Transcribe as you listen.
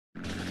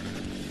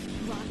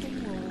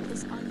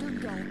is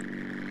undergoing.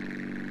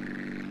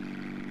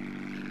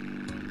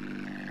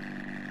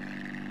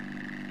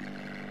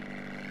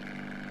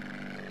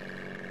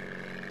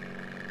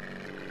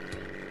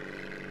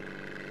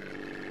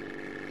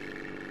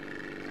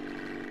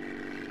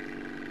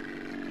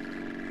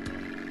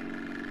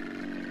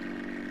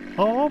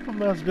 I hope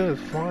I'm as good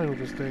at flying with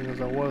this thing as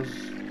I was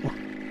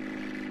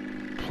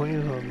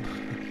playing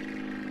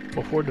on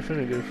before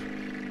definitive.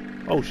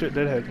 Oh shit,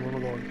 deadhead, where am I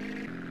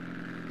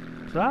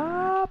going?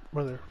 Stop!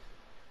 Brother.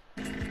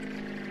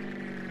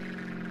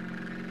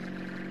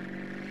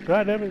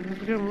 God damn it, this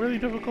is getting really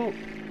difficult.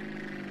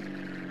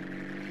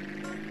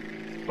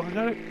 Oh, I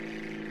got it.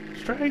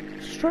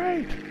 Straight!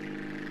 Straight!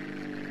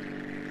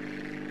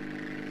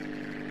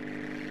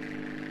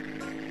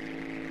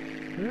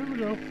 There we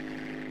go.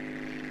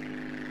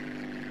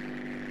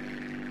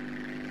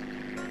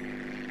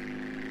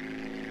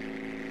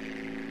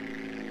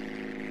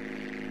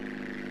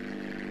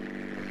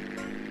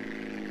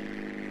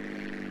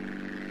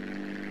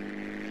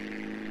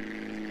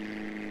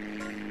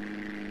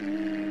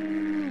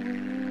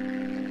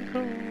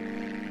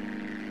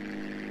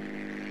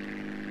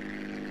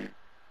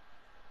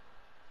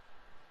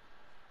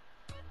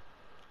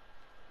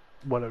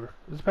 Whatever.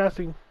 It's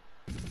passing.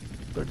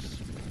 Let's.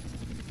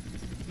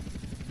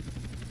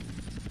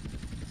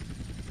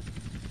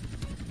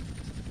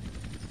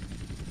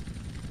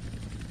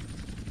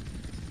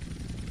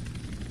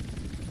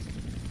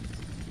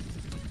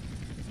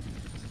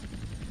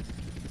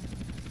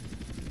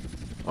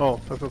 Oh,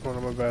 that's what's one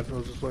of my bad. It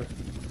was this way.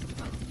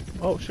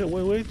 Oh shit,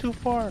 way too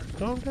far.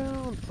 Calm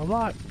down. A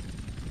lot.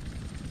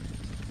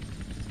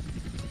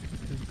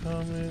 Keep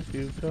coming,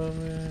 keep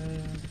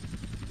coming.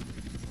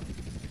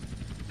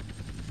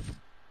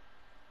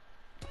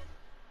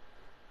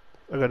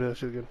 I gotta do that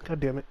shit again. God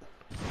damn it.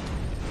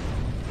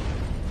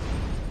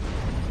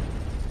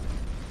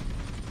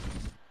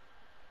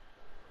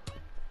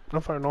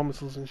 I'm firing all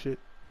missiles and shit.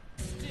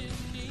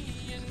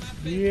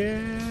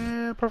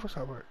 Yeah, perfect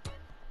stop work.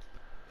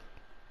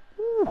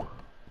 Woo!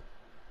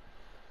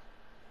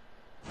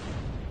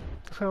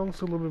 This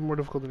sounds a little bit more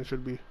difficult than it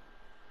should be.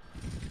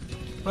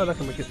 But I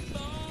can make it.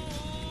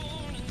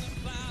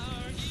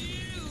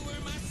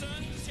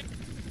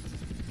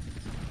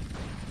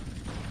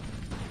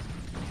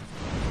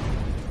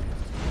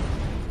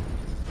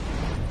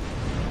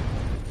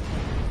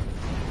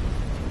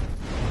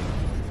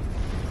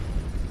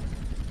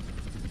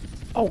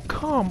 Oh,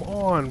 come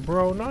on,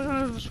 bro. Now I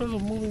gotta destroy the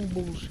moving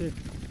bullshit.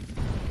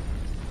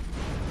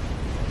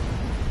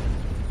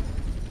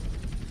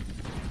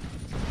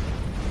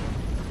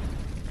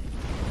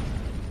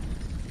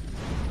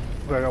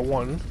 I got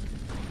one.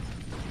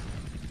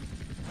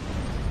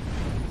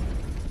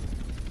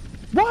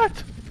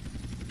 What?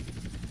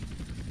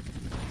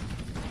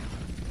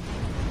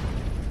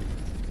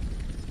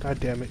 God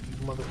damn it,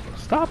 you motherfucker.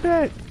 Stop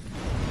it!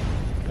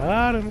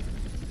 Got him.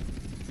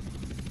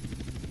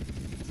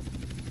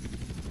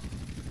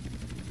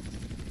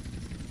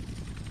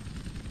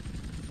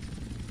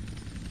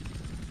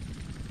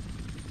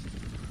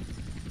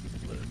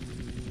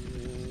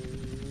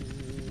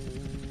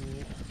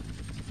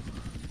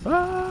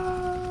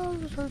 Ah,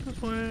 let's start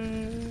this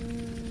way.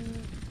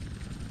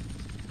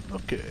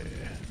 Okay.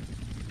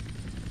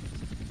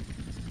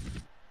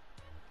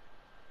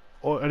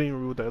 Oh, I didn't even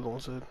read what the other one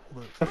said.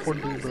 But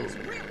F43 build.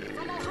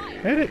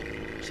 Hit it!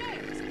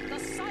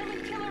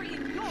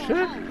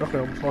 Shit! Okay,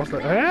 I almost lost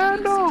that.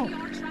 And no!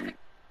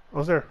 I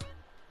was there.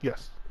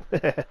 Yes.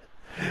 They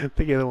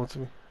gave that one to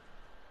me.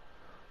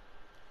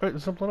 Alright,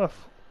 it's simple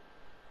enough.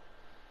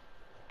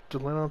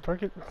 Just land on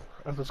target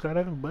after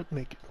skydiving, butt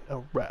naked.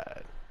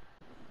 Alright.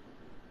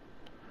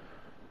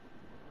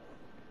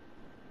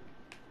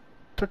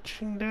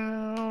 Touching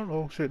down.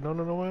 Oh shit, no,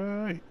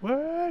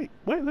 wait,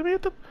 let me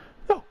hit them.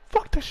 No,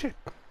 fuck this shit.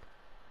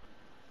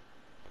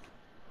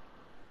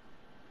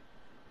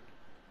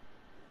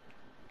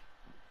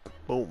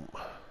 Boom.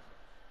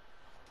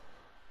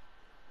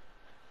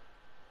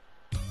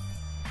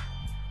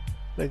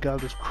 Thank God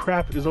this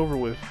crap is over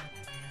with.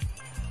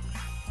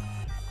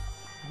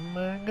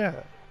 My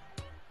God.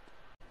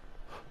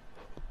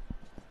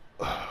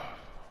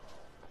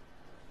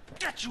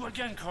 Got you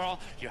again, Carl.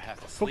 You're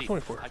half asleep.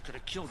 24. I could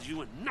have killed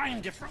you in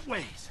 9 different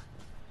ways.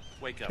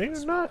 Wake up Can and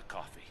you smell not? the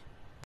coffee.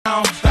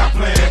 Stop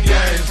playing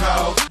games,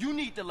 ho. You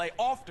need to lay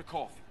off the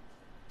coffee.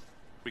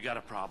 We got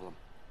a problem.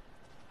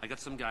 I got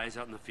some guys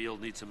out in the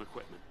field need some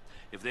equipment.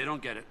 If they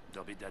don't get it,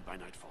 they'll be dead by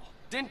nightfall.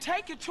 Then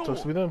take it to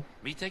Supposed to be them. them.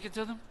 Me take it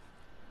to them?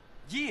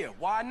 Yeah,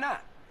 why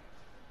not?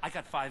 I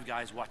got 5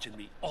 guys watching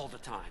me all the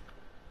time.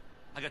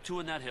 I got 2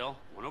 in that hill,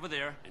 1 over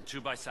there, and 2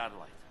 by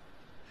satellite.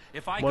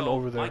 If I One go,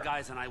 over there. my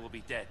guys and I will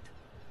be dead.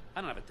 I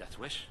don't have a death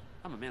wish.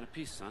 I'm a man of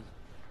peace, son.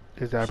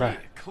 Is that Yeah,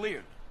 right?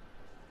 clearly.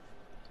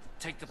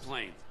 Take the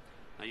plane.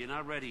 Now, you're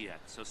not ready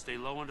yet, so stay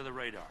low under the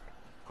radar.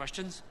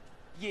 Questions?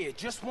 Yeah,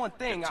 just one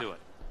thing. Get to it.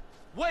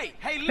 Wait,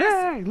 hey,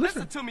 Hey, listen.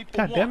 listen. To me for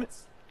God once. damn it.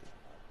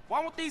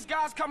 Why won't these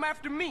guys come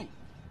after me?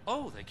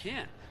 Oh, they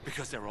can't,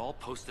 because they're all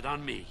posted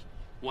on me.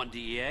 1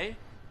 DEA,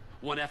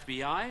 1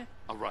 FBI,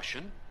 a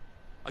Russian,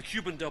 a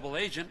Cuban double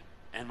agent,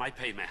 and my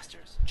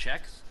paymasters.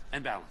 Checks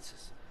and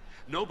balances.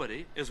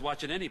 Nobody is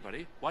watching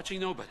anybody watching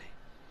nobody.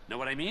 Know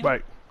what I mean?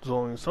 Right. There's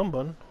only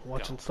someone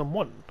watching Go.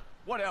 someone.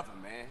 Whatever,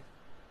 man.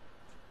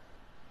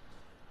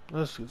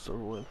 Let's get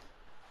started with.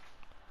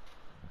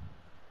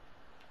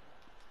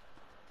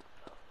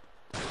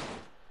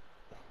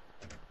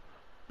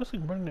 It's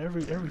like running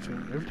everything.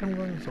 Every time you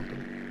run something.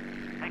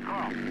 Hey,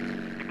 Carl,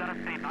 you gotta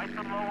stay nice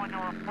and low on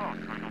your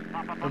approach or you'll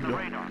pop up on the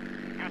Okay. radar.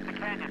 Here's the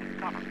canyon and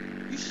cover.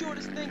 You sure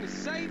this thing is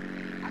safe?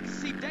 I can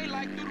see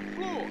daylight through the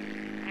floor.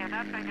 Yeah,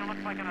 that thing you look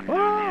like an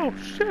Oh,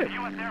 enthusiast. shit! The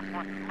U.S. Air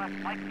Force is less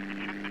likely to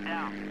shoot you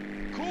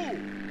down.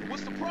 Cool.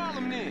 What's the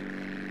problem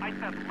then? I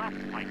said less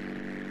likely.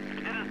 If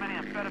you did as many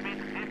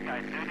amphetamines as these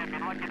guys did, you'd be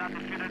lucky not to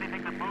shoot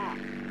anything that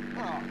moves.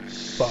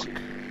 Oh, Fuck. shit.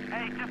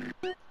 Hey,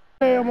 just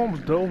Hey, I'm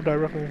almost dove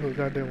directly into the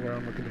goddamn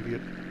ground like an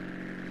idiot.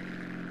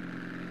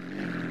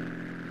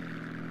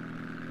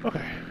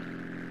 Okay.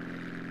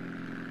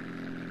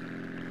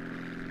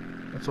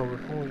 That's over.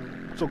 Oh,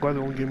 I'm so glad they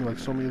only gave me like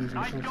so many of these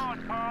nice missions.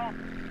 going, Carl.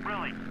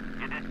 Really,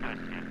 you did good,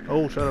 kid.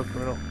 Oh, shut up,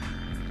 Bruno.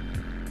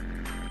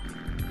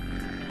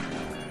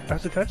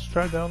 Actually, can I just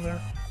drive down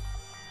there?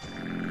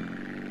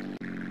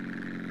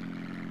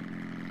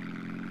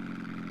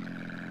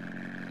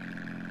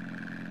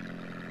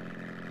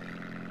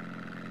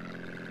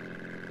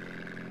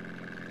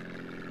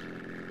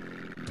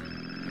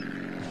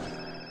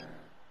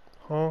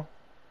 Huh?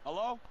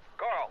 Hello?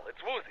 Carl,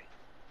 it's Woozy.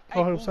 Hey,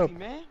 Oh, what's up? Woozy,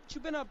 man. What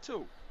you been up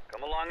to?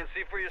 Come along and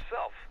see for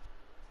yourself.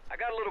 I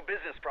got a little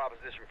business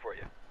proposition for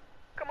you.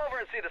 Come over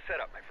and see the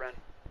setup, my friend.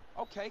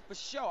 Okay, for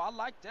sure. I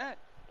like that.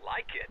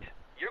 Like it?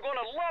 You're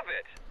gonna love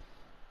it.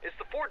 It's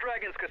the Four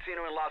Dragons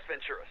Casino in Las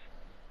Venturas.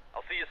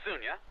 I'll see you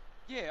soon, yeah?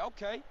 Yeah,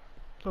 okay.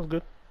 Sounds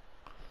good.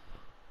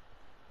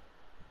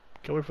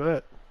 Can't wait for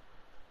that.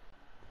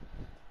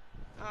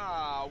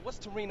 Ah, what's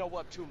Torino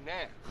up to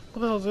now?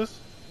 What the hell is this?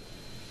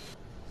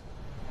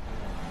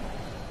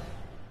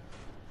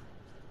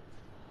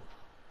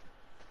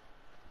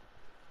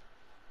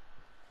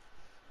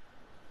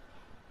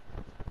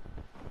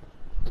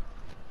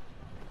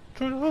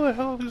 Who the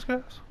hell are these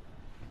guys?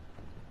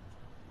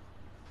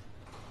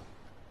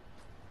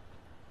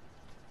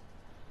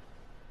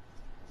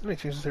 Let me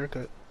change his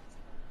haircut.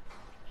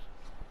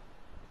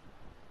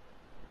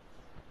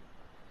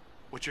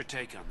 What's your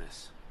take on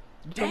this?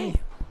 Damn.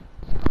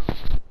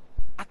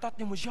 I thought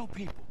them was your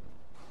people.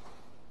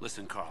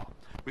 Listen, Carl,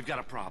 we've got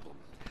a problem.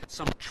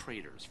 Some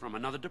traitors from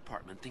another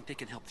department think they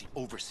can help the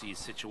overseas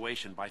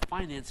situation by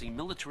financing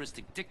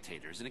militaristic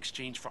dictators in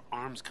exchange for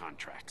arms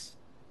contracts.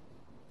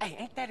 Hey,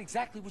 ain't that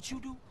exactly what you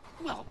do?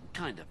 Well,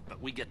 kind of,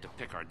 but we get to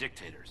pick our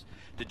dictators.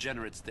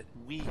 Degenerates that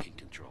we can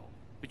control.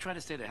 We try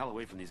to stay the hell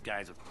away from these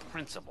guys with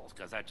principles,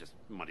 because that just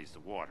muddies the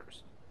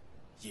waters.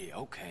 Yeah,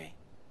 okay.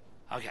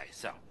 Okay,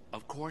 so,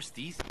 of course,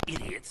 these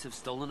idiots have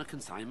stolen a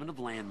consignment of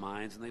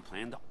landmines, and they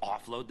plan to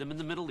offload them in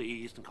the Middle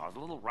East and cause a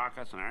little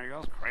ruckus, and there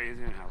goes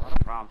crazy, and have a lot of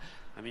problems.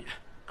 I mean,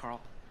 Carl,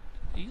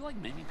 do you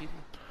like maiming people?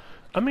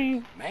 I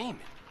mean, Maiming.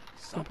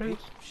 Some Okay.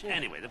 people. Shit.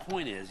 Anyway, the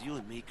point is, you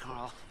and me,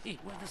 Carl, hey,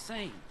 we're the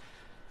same.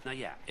 Now,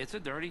 yeah, it's a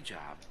dirty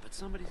job, but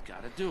somebody's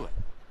got to do it.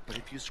 But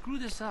if you screw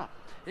this up,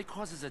 it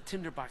causes a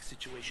tinderbox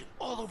situation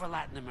all over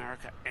Latin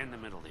America and the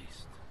Middle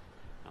East.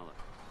 Now, look,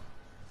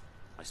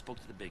 I spoke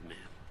to the big man.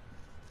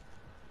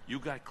 You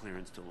got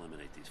clearance to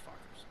eliminate these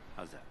fuckers.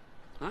 How's that?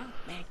 Huh?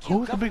 Man, kill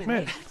who's the big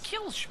man? government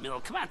Kill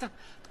Schmill. Come on,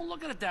 don't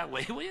look at it that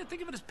way. Will you?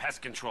 Think of it as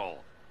pest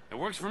control. It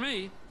works for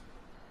me.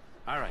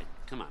 All right,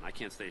 come on. I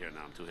can't stay here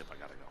now. I'm too hip. I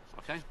gotta go.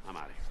 Okay? I'm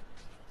out of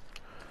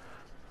here.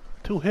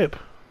 too hip.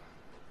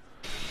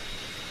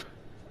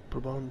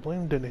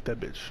 Blame detonate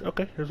that bitch.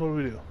 Okay, here's what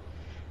we do.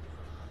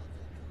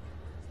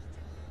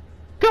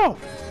 Go!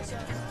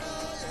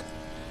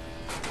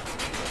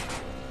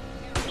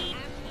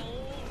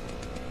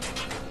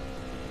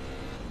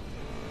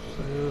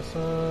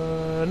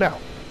 Now.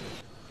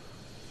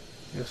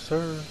 Yes,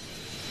 sir.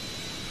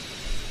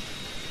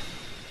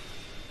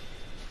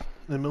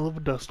 In the middle of a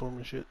dust storm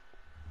and shit.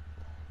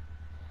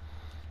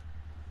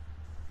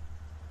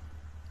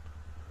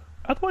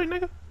 Out the way,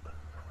 nigga.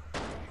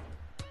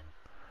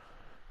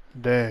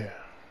 Damn.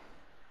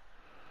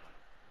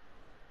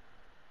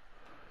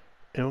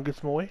 Anyone gets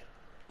in my way?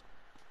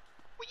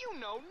 Well, you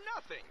know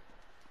nothing.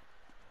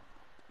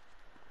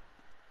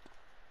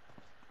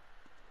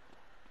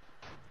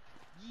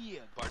 Yeah,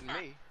 pardon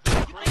me.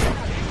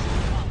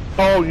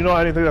 Oh, you know,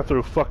 I didn't think that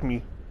through. Fuck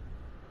me.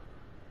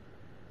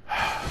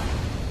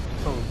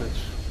 Son of a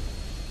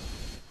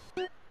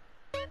bitch.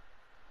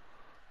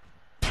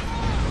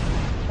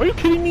 Are you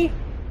kidding me?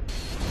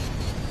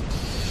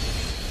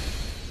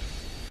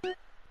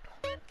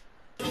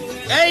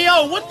 Hey,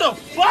 yo, what the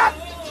fuck?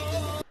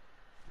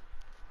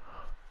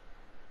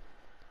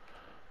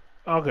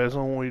 Okay, there's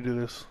no way to do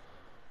this.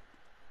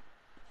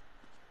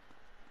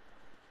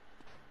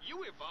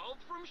 You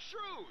evolved from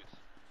shrews.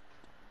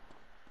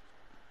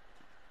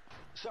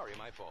 Sorry,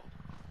 my fault.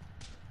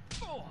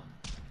 Oh,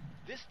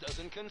 this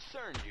doesn't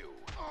concern you.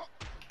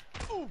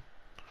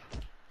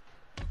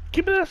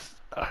 Give me this.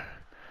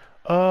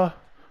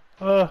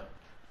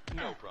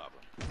 No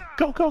problem.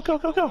 Go, go, go,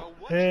 go, go!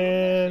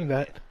 And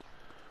that.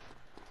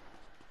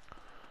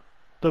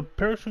 The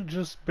parachute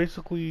just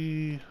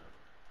basically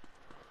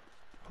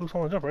hooks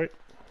on the jump, right?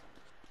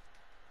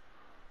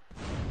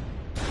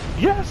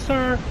 Yes,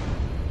 sir!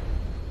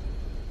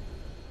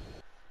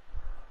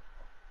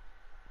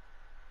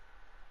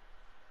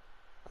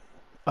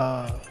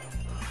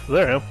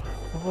 There I am.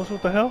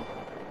 What the hell?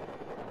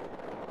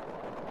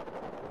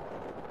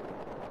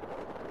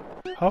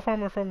 How far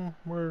am I from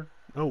where?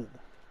 Oh.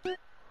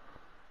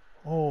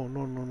 Oh,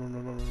 no, no, no, no,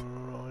 no, no,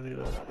 no, no, I need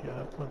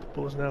yeah, I plant the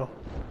bullets now.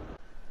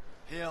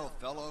 Hail,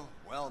 fellow.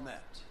 Well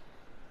met.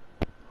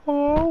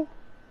 Oh!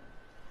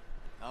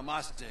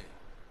 Namaste.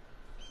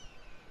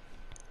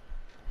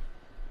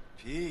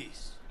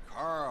 Peace.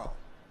 Carl,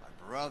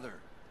 my brother.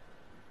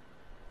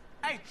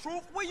 Hey,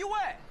 Truth, where you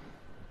at?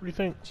 What do you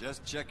think?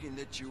 Just checking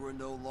that you were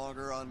no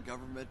longer on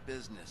government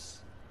business.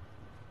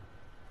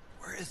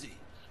 Where is he?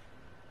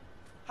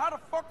 How the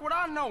fuck would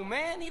I know,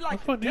 man? He What like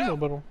the fuck the do you know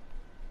devil. about him?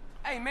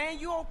 Hey, man,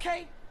 you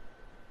okay?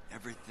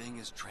 Everything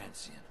is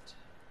transient.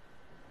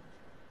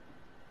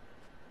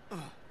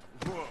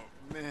 Whoa,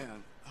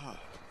 man.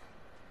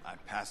 I'm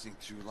passing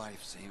through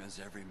life same as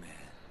every man.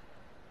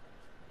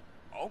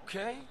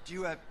 Okay. Do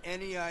you have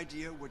any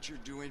idea what you're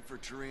doing for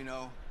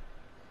Torino?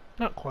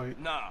 Not quite.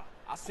 Nah,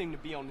 I seem to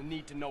be on the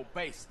need-to-know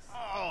basis.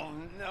 Oh,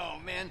 no,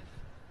 man.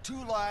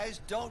 Two lies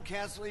don't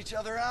cancel each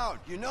other out.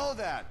 You know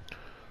that.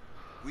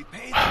 We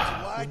paid them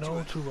to lie You to know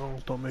us. two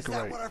wrongs don't make Is a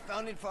that right. what our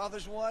founding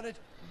fathers wanted?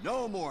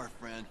 No more,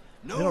 friend.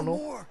 They No don't know.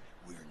 more.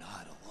 We're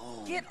not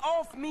alone. Get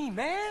off me,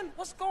 man.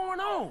 What's going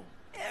on?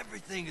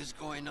 Everything is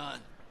going on.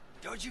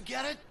 Don't you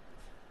get it?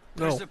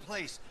 No. There's a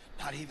place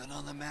not even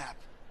on the map.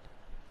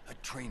 A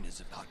train is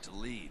about to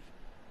leave.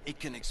 It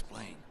can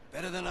explain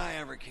better than I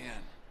ever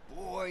can.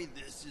 Boy,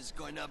 this is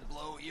going to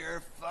blow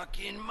your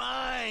fucking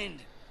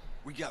mind.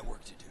 We got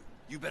work to do.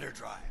 You better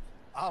drive.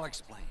 I'll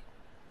explain.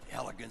 The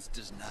elegance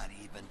does not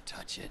even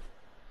touch it.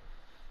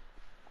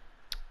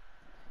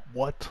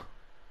 What?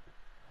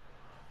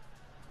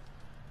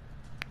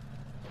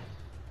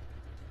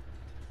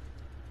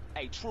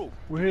 Hey, Truth,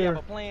 We're do we have here.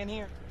 a plan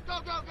here? Go,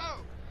 go, go!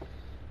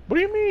 What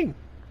do you mean?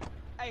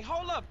 Hey,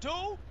 hold up,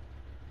 dude.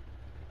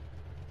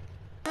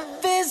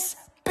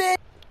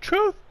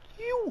 Truth,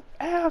 you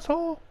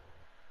asshole.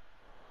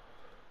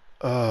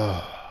 Okay.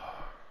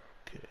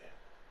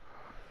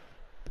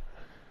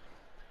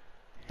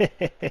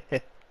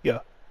 Yeah.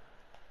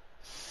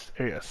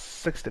 Area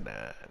 69.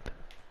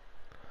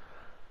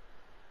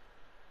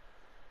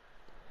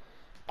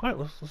 Alright,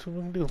 let's see what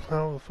we can do.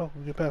 How the fuck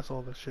we get past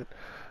all this shit?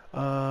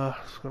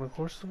 It's gonna of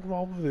course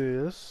involve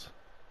this.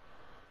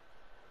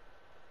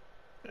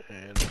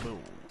 And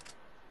boom.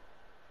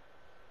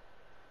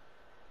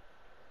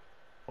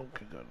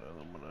 Okay, got another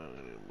one. I'm gonna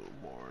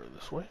move more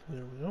this way.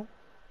 There we go.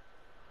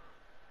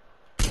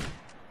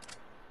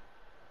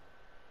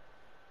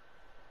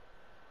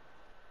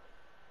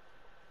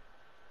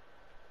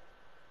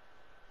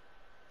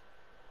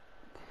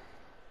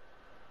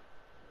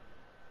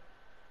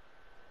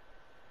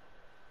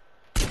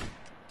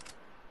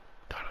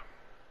 Got him.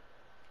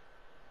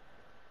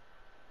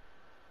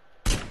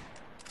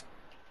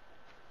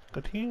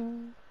 Got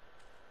him.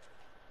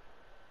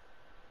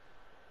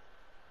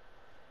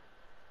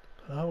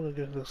 How am I gonna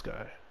get this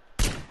guy?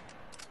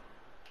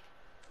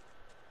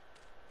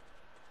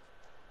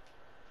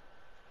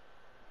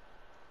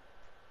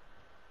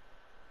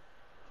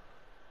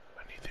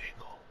 I need the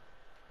angle.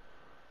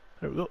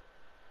 There we go.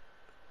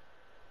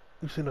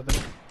 You see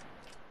nothing.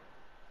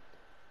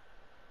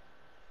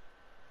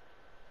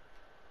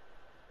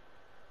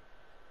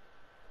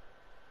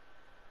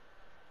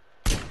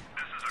 This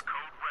is a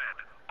code red.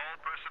 All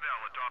personnel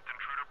adopt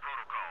intruder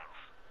protocols.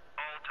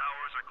 All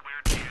towers are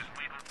cleared to use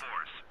lethal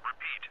force.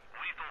 Repeat,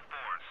 lethal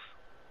force.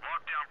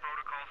 Lockdown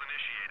protocols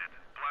initiated.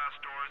 Blast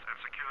doors and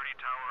security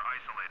tower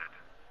isolated.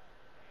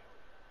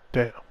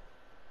 Damn.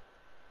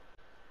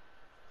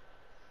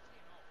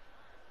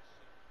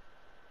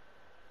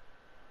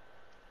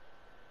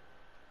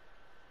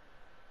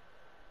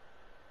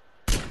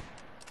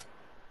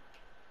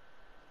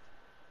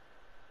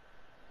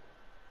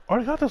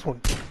 Already got this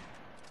one.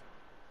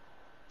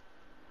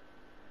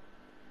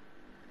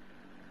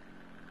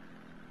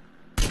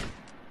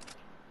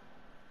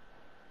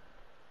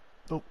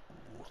 Nope.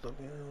 Stop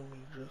here. Let me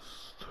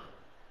just.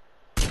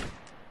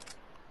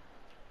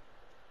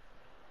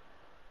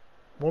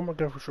 One more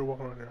guy for sure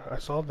walking around here. I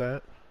saw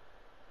that.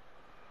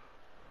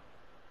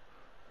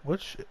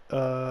 Which,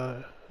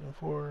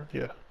 for,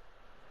 yeah.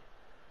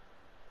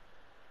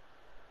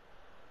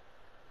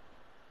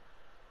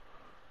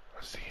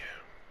 I see him.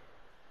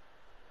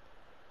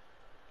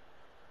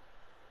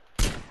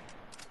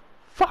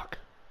 Fuck!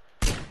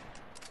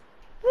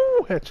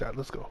 Woo! Headshot,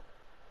 let's go.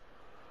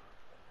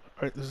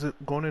 Alright, this is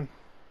it. Going in.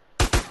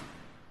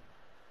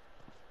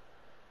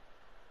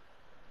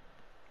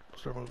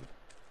 Start moving.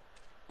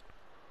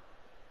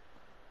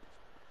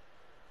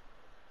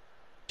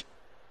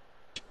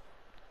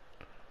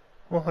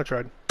 Well, I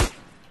tried.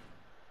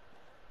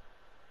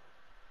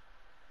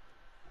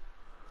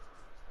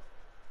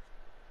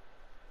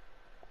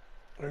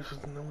 This is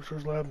the number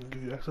source lab and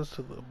give you access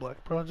to the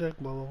Black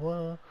Project, blah blah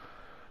blah.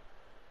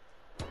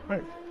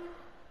 Alright.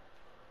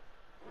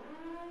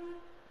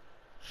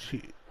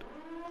 Shit.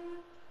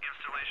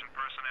 Installation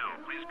personnel,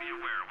 please be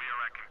aware we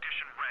are at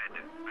condition red.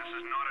 This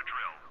is not a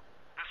drill.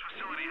 This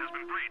facility has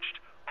been breached.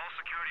 All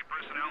security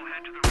personnel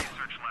head to the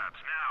research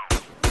labs now.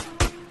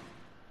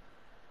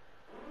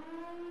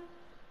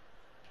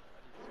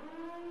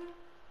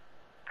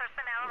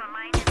 Personnel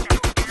reminded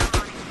that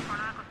downloading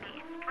pornography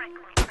is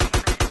strictly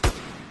prohibited.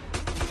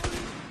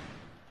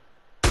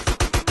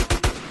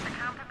 The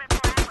Compliment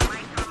Lab would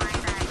like to remind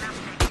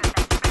diagnostics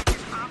that bridge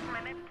is off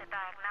limits to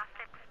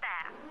diagnostic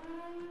staff.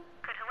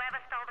 Could whoever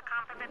stole the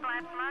Compliment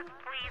Lab slugs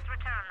please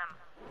return them?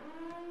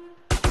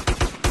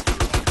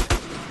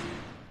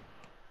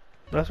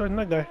 That's right,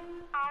 that guy.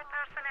 All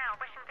personnel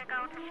wishing to go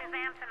to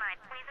Shazam tonight,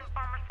 please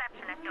inform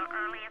reception at your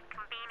earliest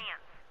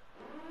convenience.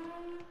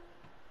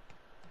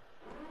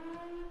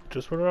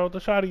 Just put her out with the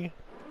shoddy.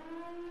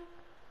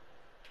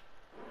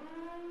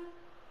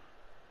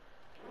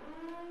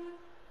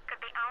 Could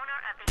the owner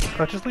of the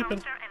Not just sleeping.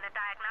 poster in the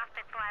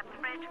diagnostics lab's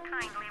fridge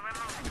kindly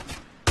remove it?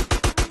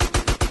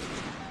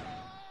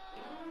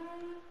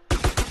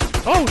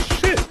 Oh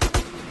shit!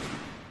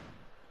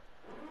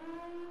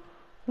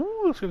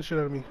 Ooh, that scared the shit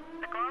out of me.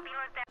 The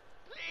globular depth.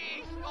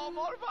 Please, no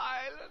more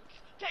violence.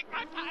 Take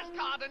my pass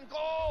card and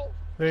go.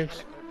 Thanks.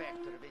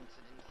 Helicopter of incidents.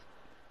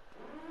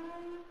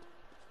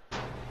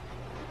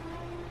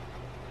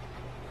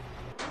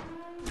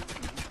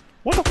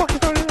 What the fuck is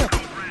going in there?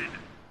 Code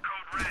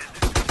red.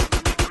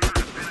 Intruder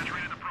has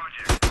penetrated the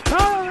project.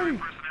 Hi!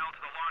 Personnel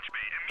to the launch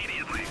bay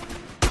immediately.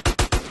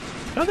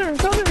 Down there,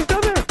 down there,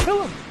 down there! Kill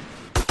him!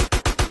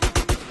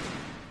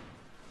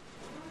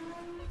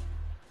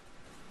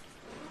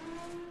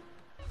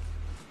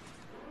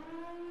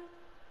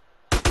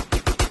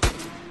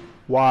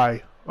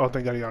 Why? Oh,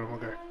 thank God he got him.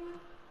 Okay.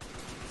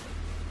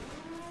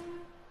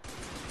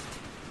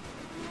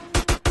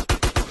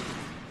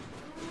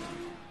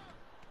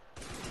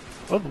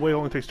 Oh, the way it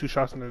only takes 2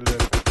 shots and they're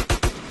dead.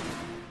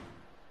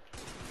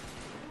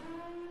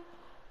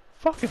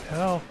 Fucking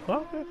hell.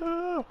 Fucking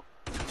hell.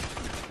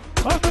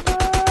 Fucking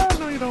hell.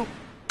 No, you don't.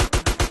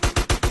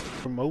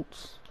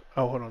 Remotes.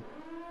 Oh, hold on.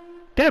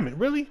 Damn it,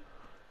 really?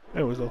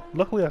 Anyways, though,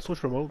 luckily I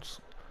switched remotes.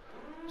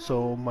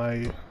 So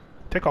my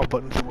takeoff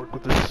button should work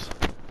with this.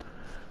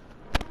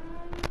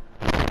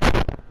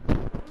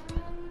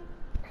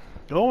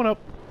 Going up.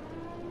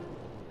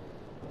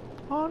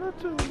 On a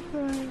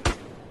Tuesday.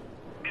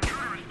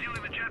 Intruder is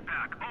stealing the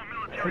jetpack. All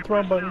military Hit the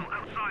wrong button. personnel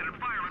outside and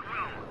fire at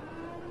will.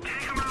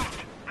 Take him out.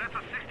 That's a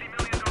 $60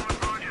 million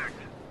project.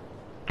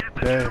 Get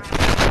the Damn.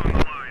 general on the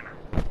line.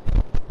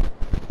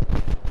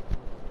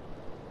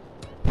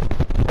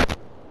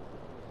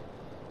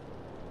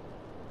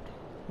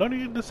 Don't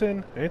need this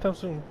in anytime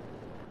soon.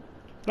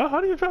 Oh,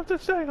 how do you drop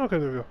this thing? Okay,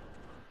 there we go.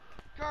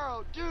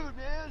 Carl, dude,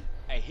 man.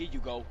 Hey, here you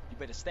go. You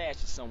better stash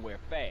it somewhere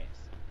fast.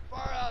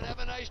 Far out. Have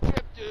a nice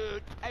trip,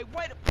 dude. Hey,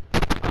 wait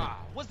a...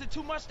 was it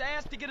too much to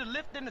ask to get a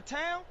lift into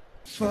town?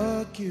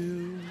 Fuck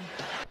you.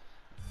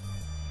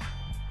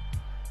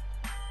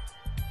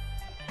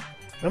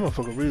 That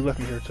motherfucker really left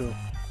me here too.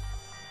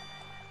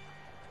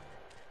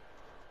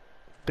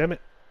 Damn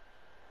it.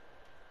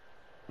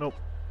 Nope.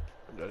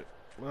 I got it.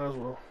 Might as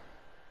well.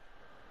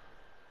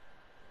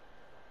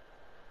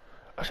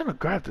 I should have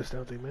grabbed this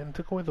damn thing, man. It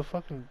took away the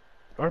fucking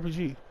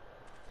RPG.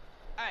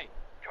 Hey.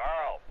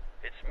 Carl,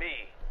 it's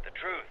me, the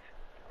truth.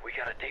 We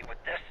got a date with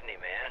Destiny,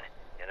 man.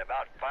 In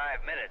about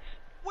 5 minutes.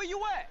 Where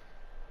you at?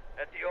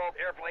 At the old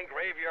airplane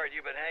graveyard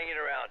you've been hanging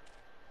around.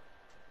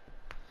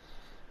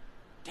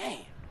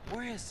 Damn,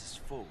 where is this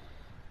fool?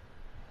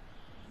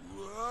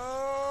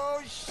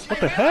 Whoa, shit! What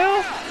the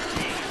hell?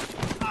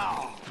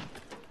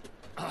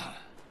 What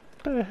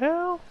the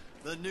hell?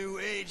 The new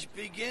age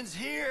begins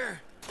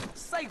here.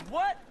 Say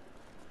what?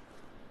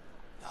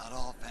 Not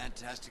all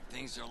fantastic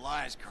things are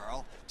lies,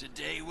 Carl.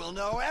 Today we'll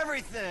know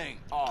everything.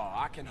 Oh,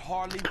 I can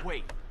hardly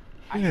wait.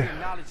 I Yeah. hear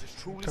knowledge is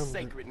truly Tell me.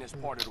 sacred in this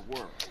part of the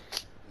world.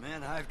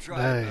 Man, I've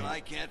tried, Dang. but I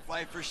can't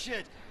fight for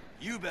shit.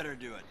 You better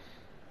do it.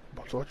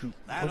 So why'd you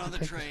Land take on the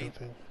this train, damn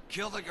thing?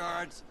 kill the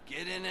guards,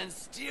 get in and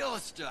steal the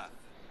stuff.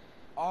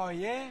 Oh,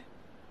 yeah?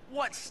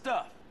 What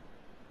stuff?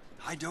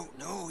 I don't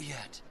know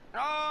yet.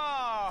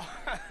 Oh,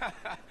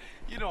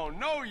 you don't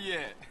know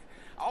yet.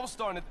 I was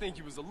starting to think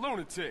you was a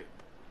lunatic.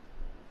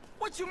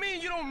 What you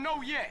mean you don't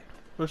know yet?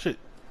 Oh shit.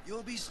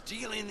 You'll be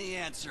stealing the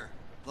answer.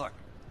 Look,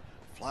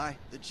 fly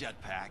the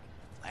jetpack,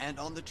 land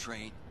on the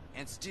train,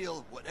 and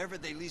steal whatever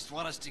they least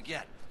want us to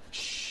get.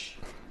 Shh.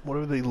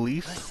 Whatever they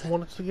least Listen.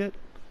 want us to get.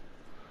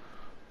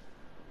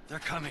 They're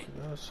coming.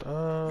 Yes,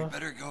 We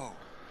better go.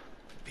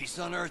 Peace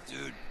on Earth,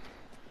 dude.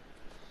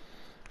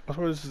 I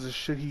swear this is the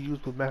shit he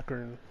used with Macker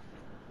and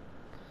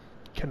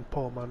Ken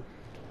Paul, man.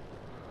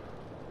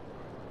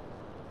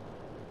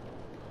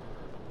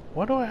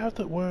 Why do I have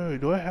to?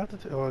 Wait, do I have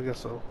to? Oh, I guess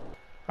so.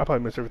 I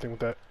probably missed everything with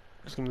that.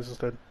 Just give me this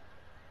instead.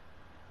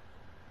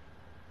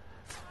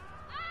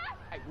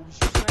 Hey, what was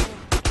you saying?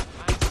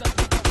 I ain't such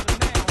a hustler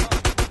now,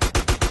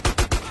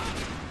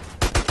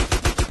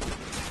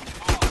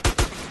 huh?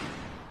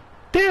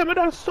 Damn it,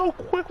 that's so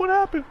quick. What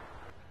happened?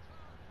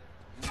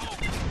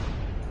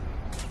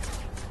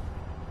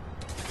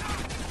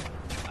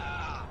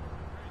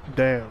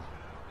 Damn.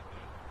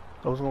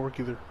 That wasn't gonna work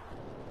either.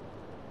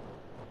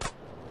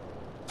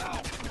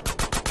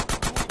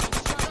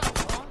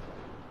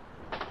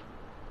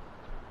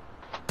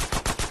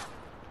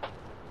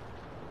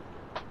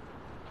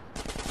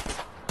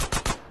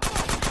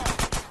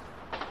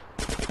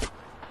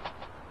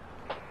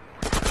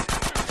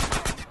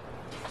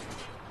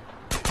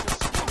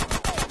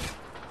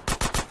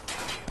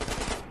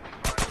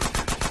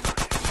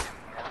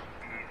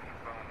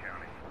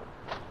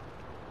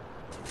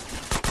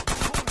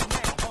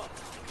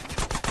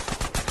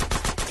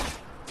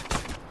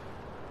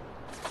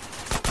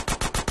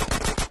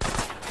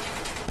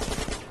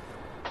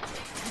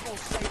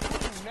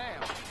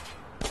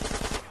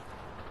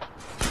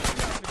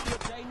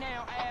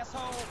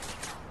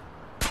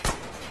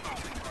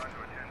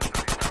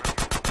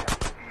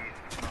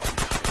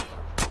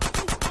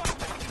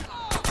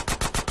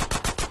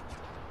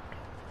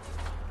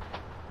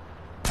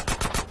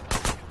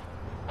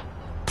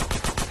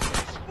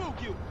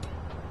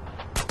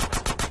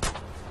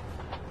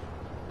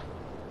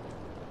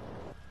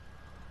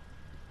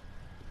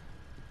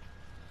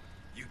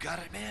 Got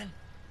it, man?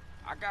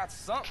 I got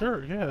something.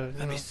 Sure, yeah.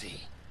 Let me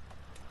see.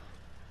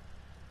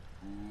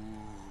 Ooh,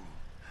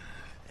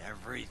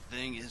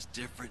 everything is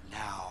different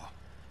now.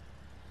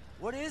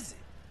 What is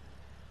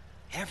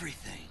it?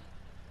 Everything.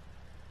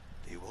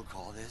 They will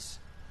call this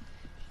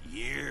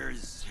Year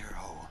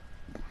Zero.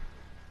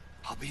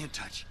 I'll be in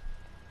touch.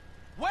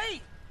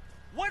 Wait!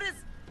 What is...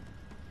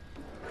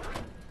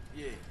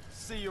 Yeah,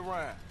 see you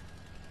around.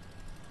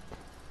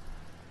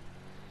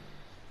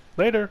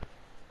 Later.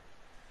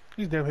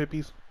 These damn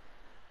hippies.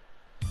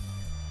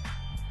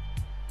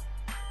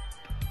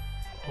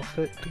 All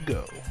set to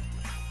go.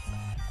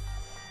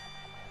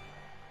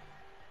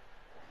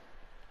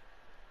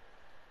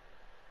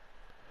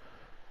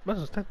 This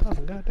is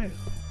 10,000, goddamn.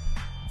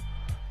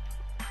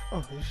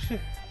 Oh shit.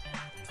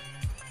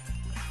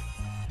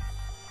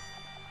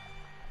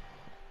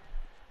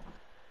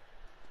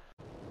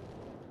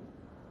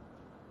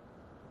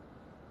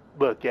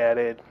 Look at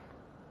it.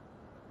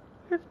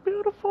 It's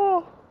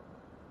beautiful.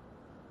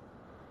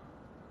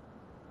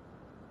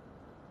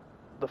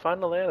 The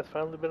final land has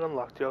finally been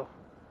unlocked, yo.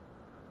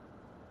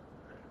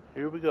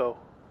 Here we go.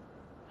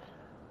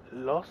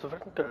 Los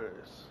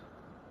Venturas.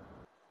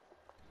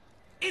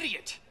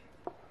 Idiot!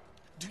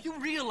 Do you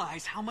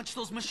realize how much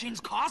those machines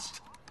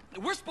cost?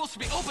 We're supposed to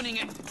be opening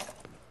it.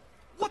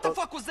 What the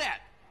fuck was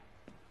that?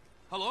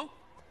 Hello?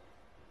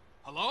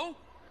 Hello?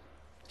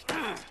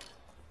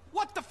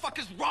 What the fuck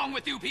is wrong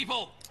with you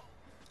people?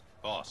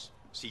 Boss,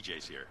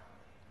 CJ's here.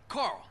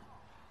 Carl,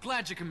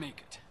 glad you can make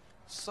it.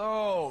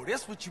 So,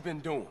 that's what you've been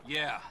doing.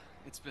 Yeah,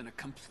 it's been a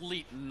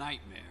complete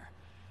nightmare.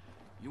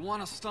 You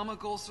want a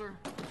stomach ulcer?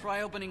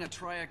 Try opening a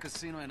Triad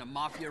casino in a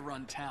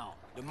mafia-run town.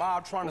 The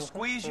mob trying to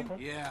squeeze you?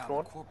 Yeah,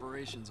 the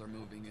corporations are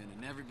moving in,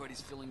 and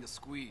everybody's feeling the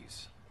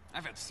squeeze.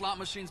 I've had slot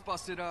machines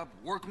busted up,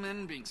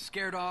 workmen being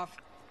scared off.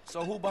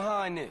 So who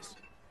behind this?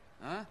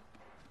 Huh?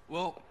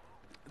 Well,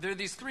 there are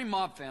these 3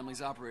 mob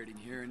families operating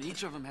here, and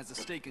each of them has a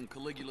stake in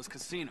Caligula's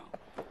casino.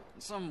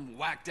 And some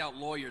whacked-out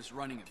lawyer's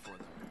running it for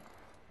them.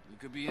 You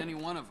could be any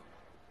one of them,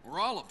 or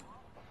all of them.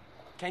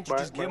 Can't you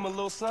just give them a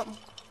little something?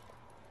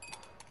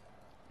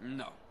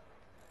 No.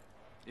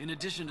 In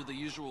addition to the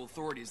usual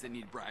authorities that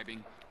need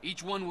bribing,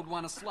 each one would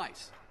want a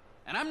slice.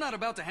 And I'm not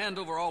about to hand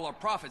over all our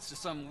profits to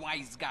some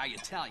wise guy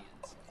Italians.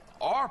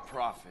 Our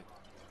profit?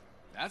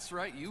 That's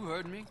right, you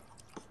heard me.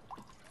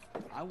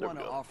 I want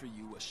to offer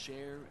you a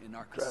share in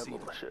our casino.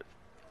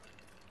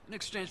 In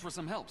exchange for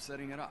some help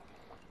setting it up.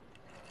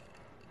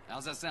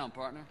 How's that sound,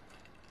 partner?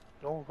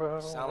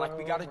 Sound like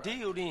we got a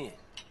deal then.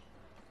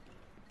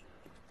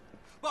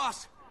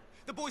 Boss,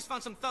 the boys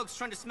found some thugs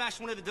trying to smash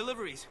one of the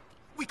deliveries.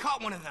 We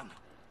caught one of them.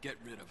 Get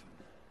rid of him.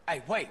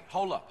 Hey, wait,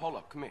 hold up,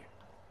 come here.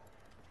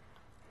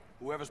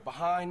 Whoever's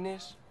behind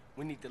this,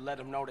 we need to let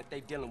them know that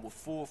they dealing with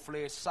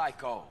full-fledged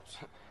psychos.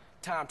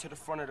 Tie him to the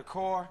front of the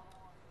car,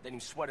 let him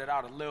sweat it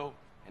out a little,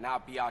 and I'll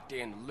be out there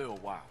in a little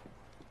while.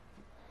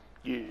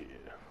 Yeah.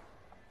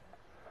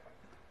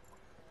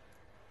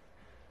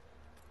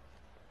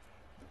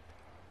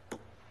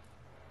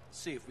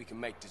 See if we can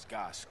make this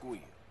guy squeal.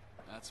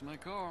 That's my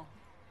call.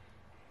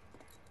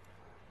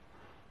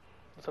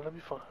 That's gonna be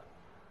fun.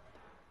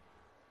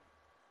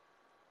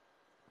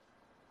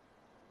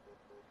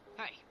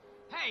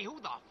 Hey,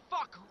 who the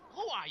fuck?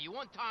 Who are you?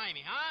 Untie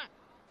me, huh?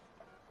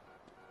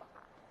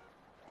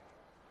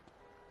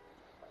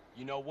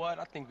 You know what?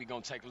 I think we're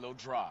gonna take a little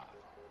drive.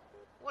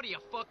 What are you,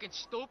 fucking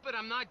stupid?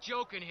 I'm not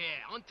joking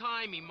here.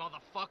 Untie me,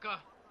 motherfucker.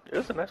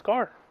 It's a nice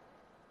car.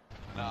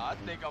 Nah, I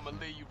think I'm gonna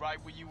leave you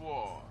right where you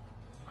are.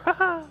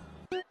 Haha.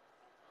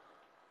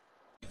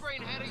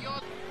 Brain head of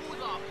yours, who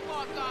the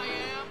fuck I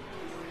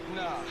am?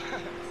 Nah,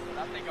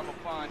 but I think I'm gonna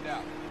find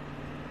out.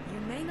 You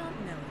may not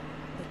know,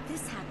 but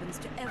this happens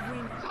to every...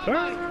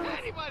 Somebody,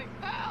 anybody,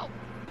 help!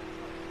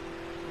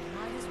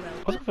 Might as well...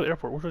 Let's go for the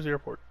airport. Which was the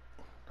airport?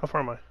 How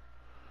far am I?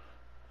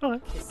 Okay.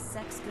 Kiss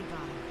sex goodbye.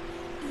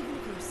 Even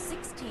if you're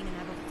 16 and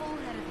have a full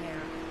head of hair,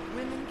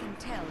 women can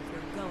tell if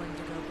you're going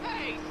to go.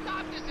 Hey,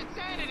 stop this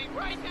insanity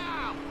right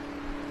now!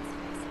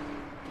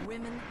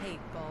 Women hate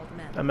bald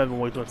men. I'm having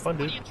way too much fun,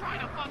 What, dude. are you trying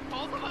to fuck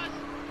both of us?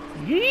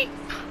 Yeet!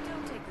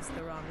 Don't take this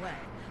the wrong way,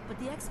 but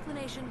the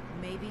explanation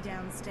may be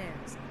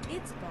downstairs.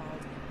 It's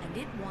bald, and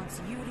it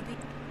wants you to be...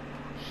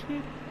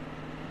 Shit.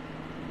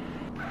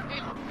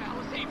 Hey, look,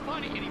 pal, this ain't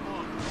funny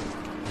anymore.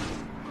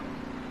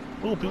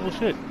 Oh, people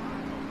shit.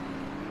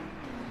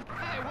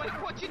 Hey,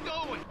 what you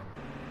doing?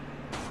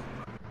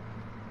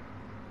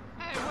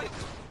 Hey, what?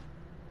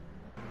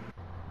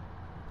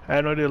 I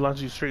had no idea it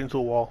launched you straight into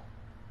a wall.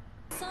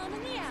 Son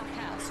in the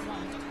outhouse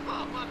one.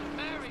 Oh, Mother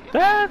Mary.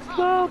 That's a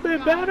little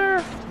bit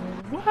better.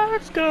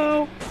 Let's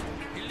go.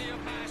 He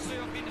lived by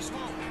himself in the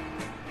swamp.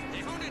 They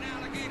hunted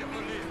alligator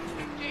for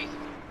this.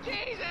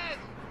 Jesus!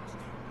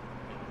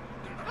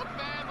 The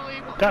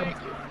family will Got him.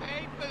 make you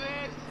pay for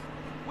this.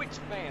 Which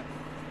family?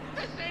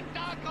 The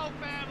Sindaco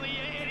family,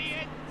 you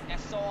idiot!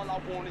 That's all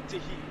I wanted to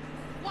hear.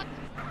 What?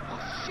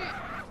 Oh, shit!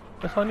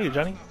 That's all I need,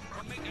 Johnny.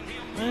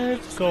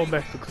 Let's go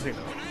back to the casino.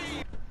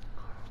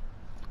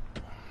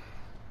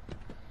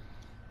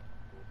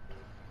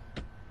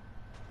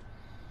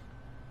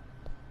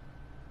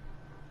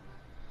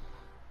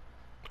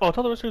 Oh,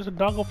 tell the rest of the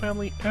Doggo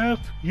family, F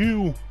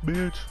you,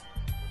 bitch.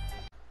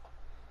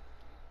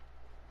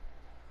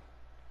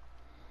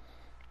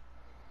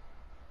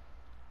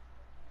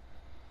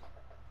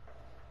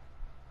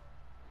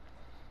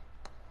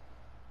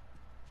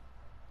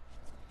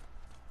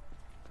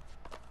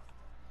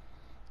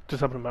 Just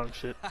happened to mount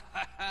shit.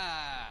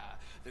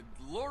 The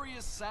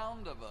glorious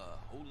sound of a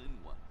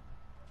hole-in-one.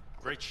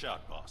 Great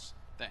shot, boss.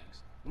 Thanks.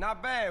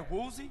 Not bad,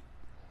 Woolsey.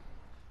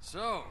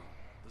 So,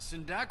 the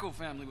Sindaco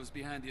family was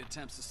behind the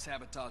attempts to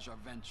sabotage our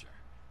venture.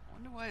 I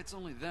wonder why it's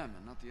only them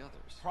and not the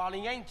others.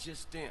 Probably ain't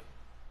just them.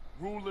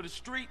 Rule of the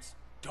streets,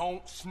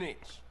 don't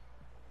snitch.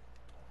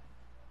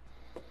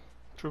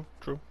 True,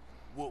 true.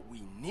 What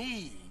we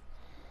need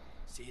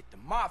is to hit the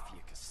Mafia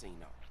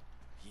casino.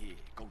 Yeah,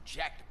 go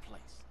jack the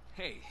place.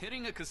 Hey,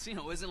 hitting a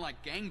casino isn't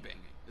like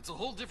gangbanging. It's a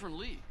whole different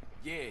league.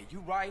 Yeah, you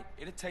right.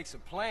 It'll take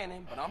some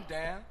planning, but I'm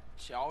down.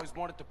 She always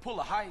wanted to pull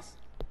a heist.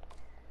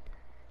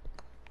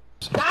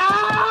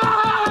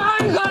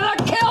 I'm gonna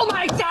kill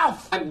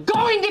myself! I'm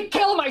going to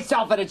kill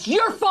myself, and it's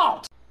your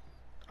fault!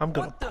 I'm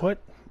gonna put...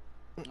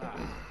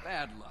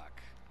 Bad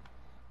luck.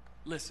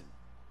 Listen,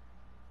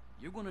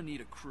 you're gonna need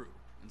a crew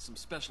and some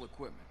special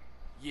equipment.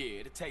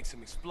 Yeah, it'll take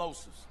some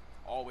explosives.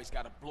 Always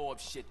gotta blow up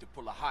shit to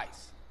pull a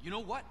heist. You know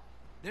what?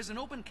 There's an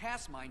open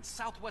cast mine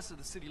southwest of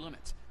the city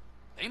limits.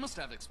 They must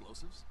have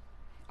explosives.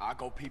 I'll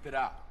go peep it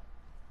out.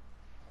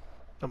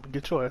 I'm gonna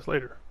get your ass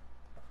later.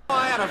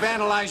 I had to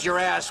vandalize your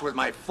ass with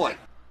my foot.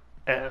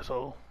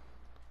 Asshole.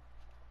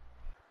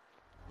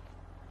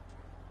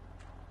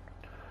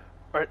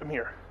 Alright, I'm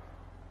here.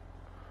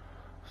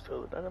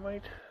 Still the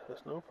dynamite,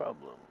 that's no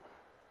problem.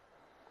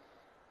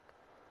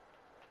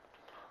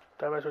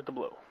 Dynamite's right to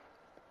blow.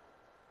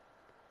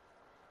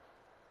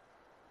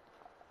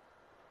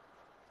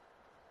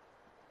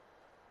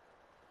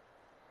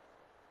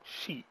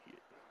 Shit.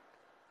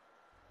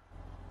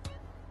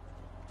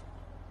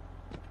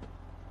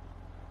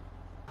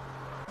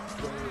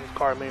 This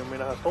car may or may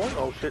not have stolen.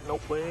 Oh shit,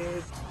 nope,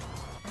 wait.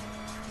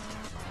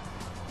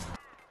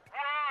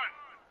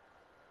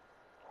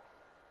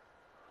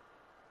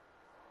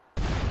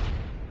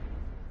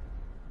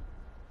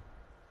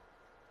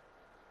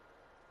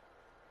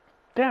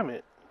 Damn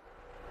it.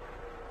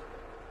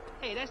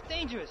 Hey, that's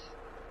dangerous.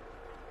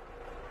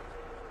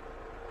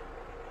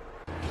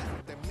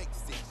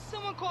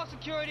 Someone call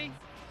security.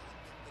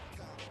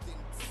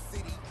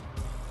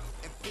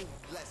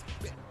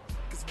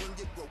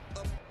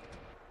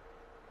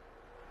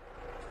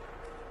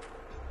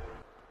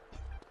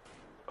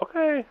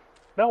 Okay,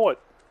 now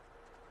what?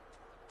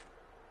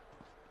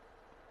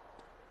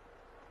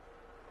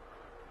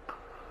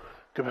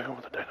 Get back on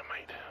with the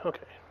dynamite. Okay,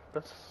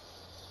 that's...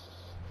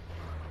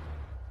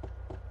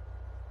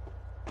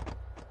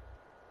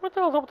 What the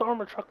hell's up with the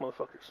armored truck,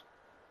 motherfuckers?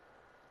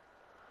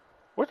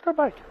 Where's their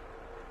bike?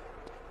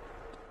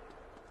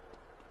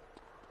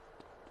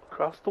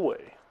 Across the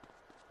way.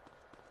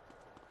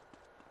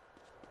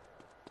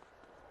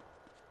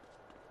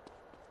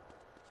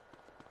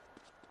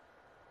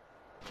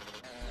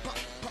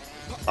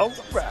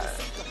 Alright.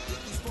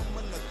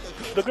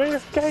 The Great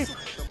Escape!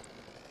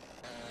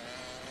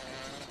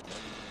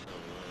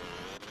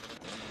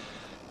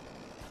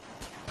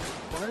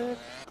 What?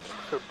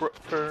 It's a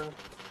abrupt turn.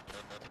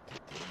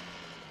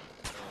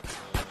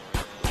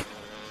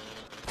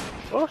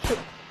 Oh shit!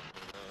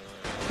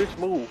 Bitch,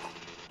 move.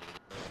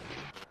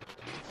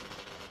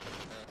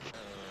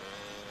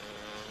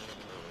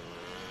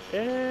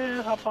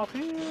 And hop off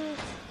here.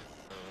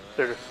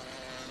 There it is.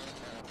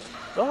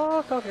 Oh,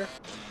 it's out here.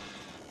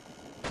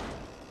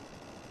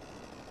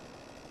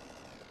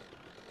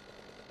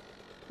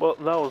 Well,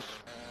 that was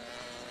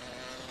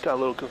got a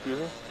little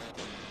confusing.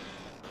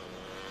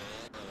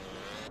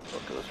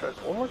 Okay, let's try this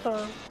one more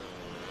time.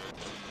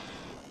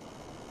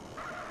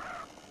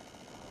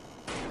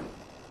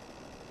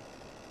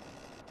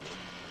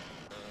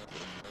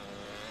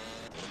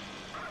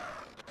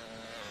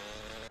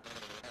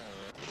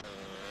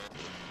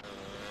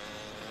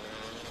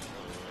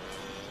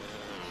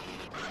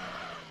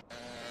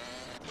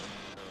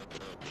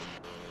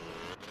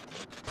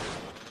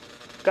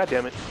 God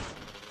damn it.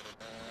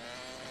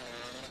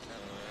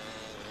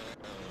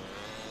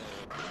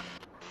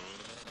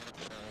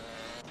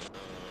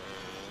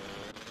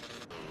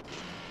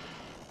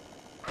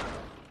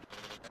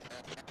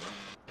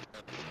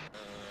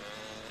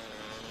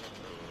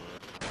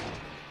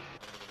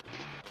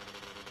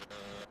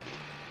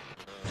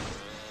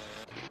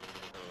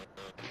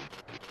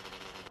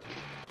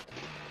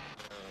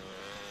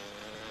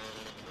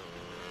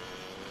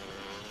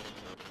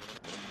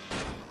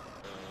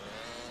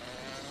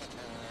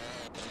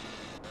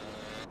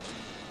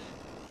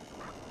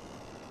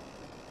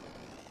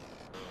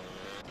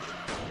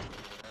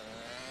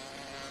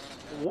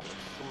 Whoops,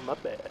 my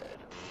bad.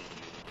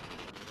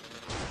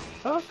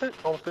 Oh, I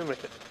almost didn't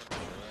make it.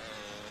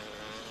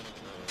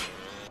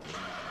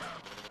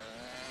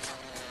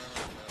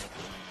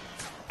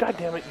 God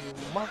damn it,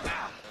 you mother.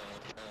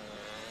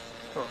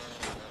 Oh.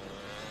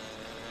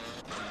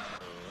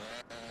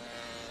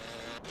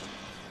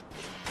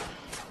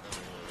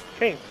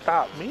 Can't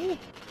stop me.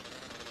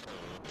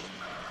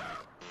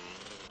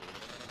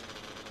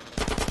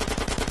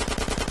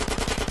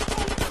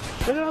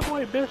 Get out of the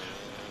way, bitch.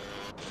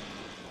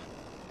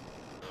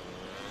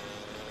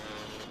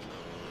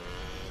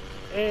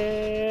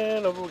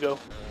 And over we go.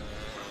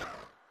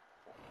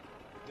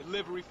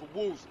 Delivery for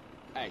Woozy.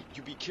 Hey,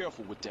 you be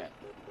careful with that.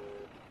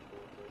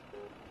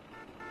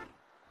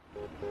 I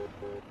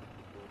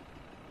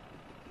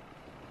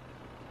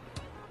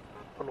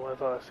don't know why I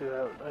thought I see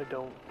that. I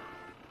don't.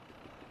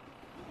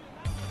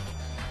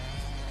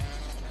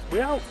 We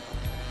out.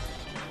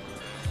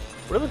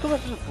 Really? Don't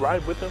have to just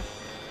ride with them?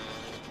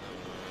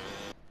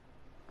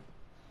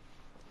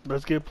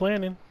 Let's get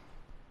planning.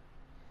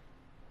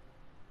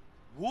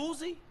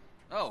 Woozy?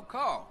 Oh,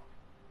 Carl.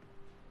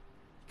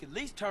 Could at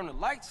least turn the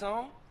lights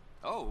on.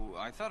 Oh,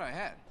 I thought I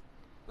had.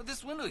 But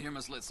this window here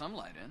must let some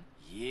light in.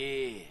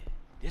 Yeah,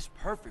 this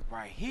perfect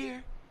right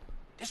here.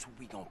 This what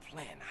we gonna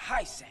plan the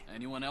heist at.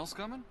 Anyone else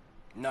coming?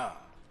 Nah.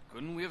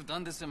 Couldn't we have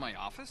done this in my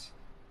office?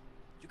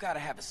 You gotta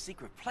have a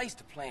secret place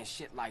to plan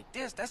shit like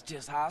this. That's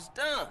just how it's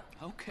done.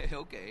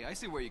 Okay. I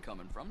see where you're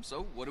coming from.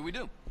 So, what do we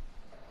do?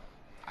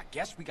 I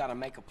guess we gotta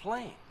make a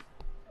plan.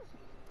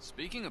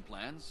 Speaking of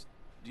plans,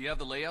 do you have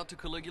the layout to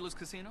Caligula's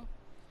casino?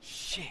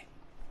 Shit.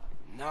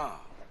 Nah.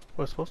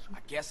 What's supposed to? I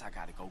guess I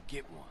gotta go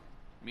get one.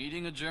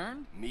 Meeting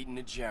adjourned? Meeting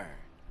adjourned.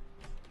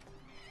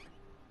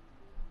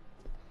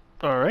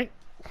 Alright.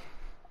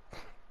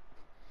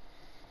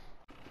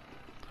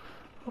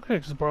 Okay,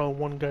 just borrow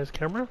one guy's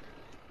camera.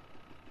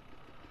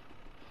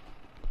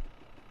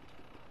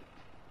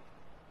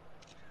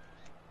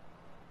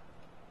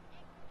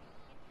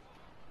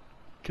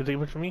 Can you take a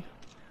picture of me?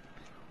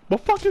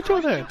 What fuck you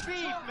doing there?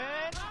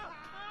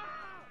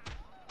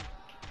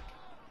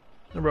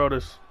 I brought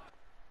this.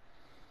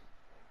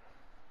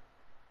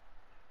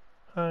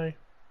 Hi.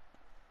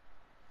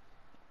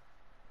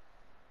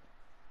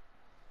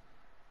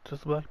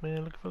 Just a black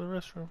man looking for the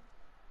restroom.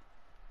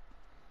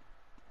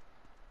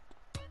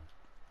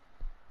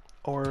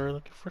 Or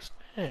looking for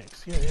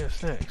snacks. Yeah,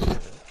 snacks. Yeah.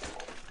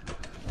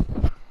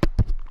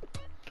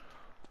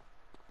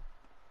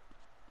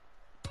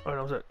 Alright,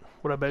 that was it.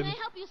 What up, baby? Can I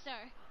help you, sir?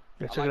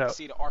 Yeah, check I'd it like out. to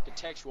see the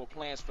architectural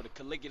plans for the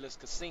Caligula's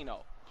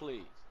casino,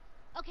 please.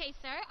 Okay,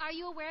 sir. Are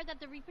you aware that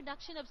the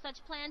reproduction of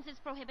such plans is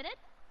prohibited?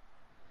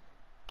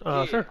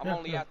 Yeah, sure. I'm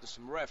only after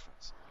some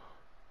reference.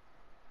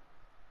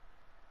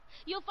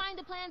 You'll find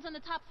the plans on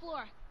the top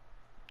floor.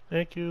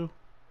 Thank you.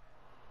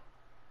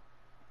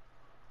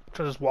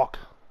 Try to just walk.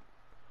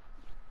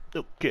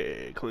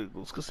 Okay,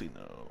 Caligula's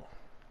Casino.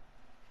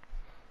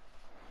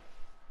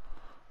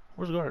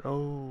 Where's the guard?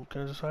 Oh,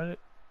 can I just hide it?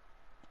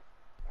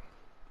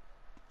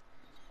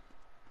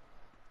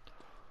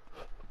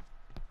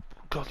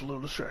 Caused a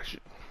little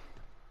distraction.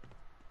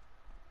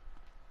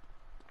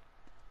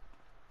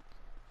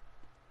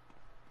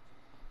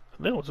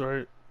 That was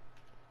alright.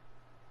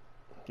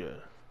 Yeah.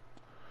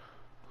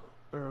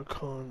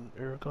 Archon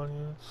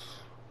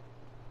units.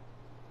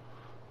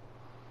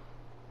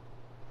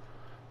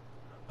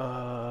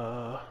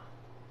 I'll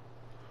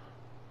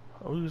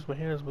use my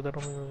hands, but that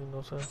don't make really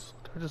no sense.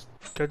 Can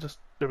I just,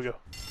 there we go.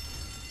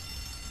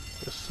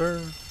 Yes, sir.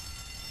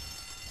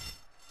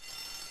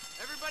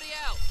 Everybody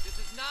out! This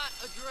is not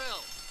a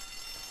drill!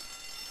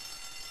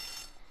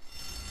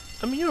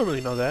 I mean, you don't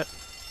really know that.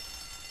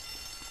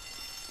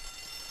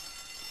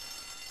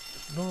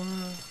 No.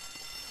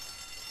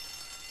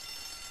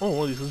 Oh,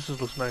 one of these, this just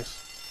looks nice.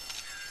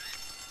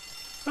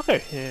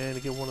 Okay, and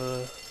to get one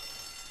of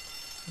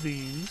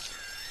these.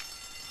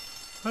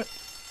 Alright.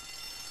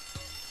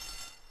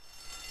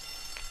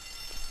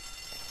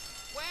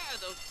 Where are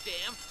those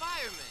damn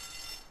firemen?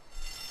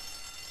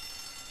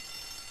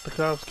 The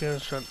cops can't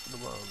shut the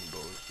bottom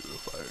doors to the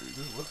fire.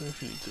 Just look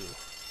if you need to.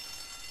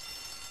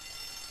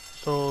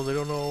 So they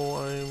don't know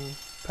I'm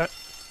Pat.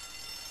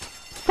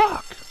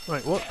 Fuck!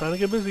 Alright, well, time to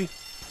get busy.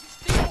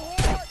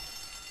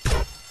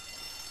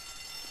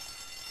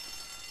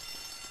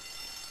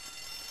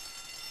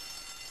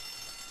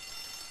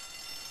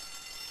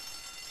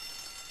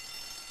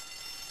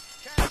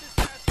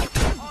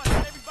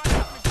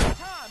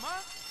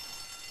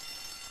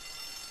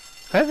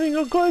 Having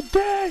a good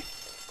day.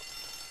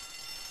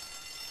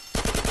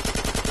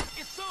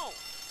 It's on.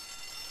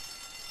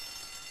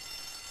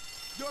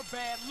 Your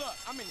bad luck.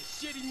 I'm in a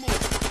shitty mood.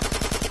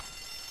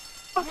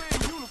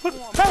 Wearing uniform.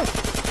 Hey!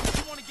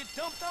 You wanna get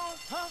dumped on,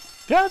 huh?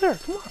 Get out of there!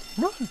 Come on,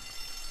 run!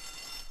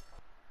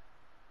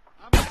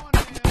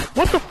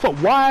 What the fuck?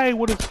 Why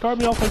would it start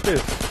me off like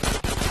this?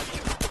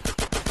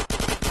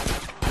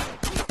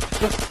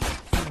 Just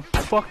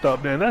fucked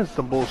up, man. That's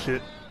some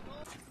bullshit.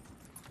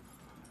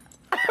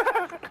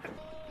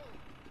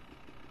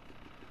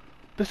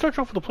 They start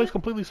off with the place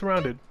completely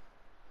surrounded.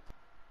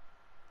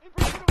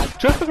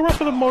 Just like a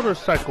rest of the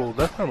motorcycle.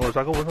 That's not a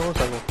motorcycle. What's a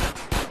motorcycle?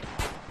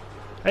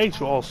 I hate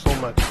you all so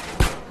much.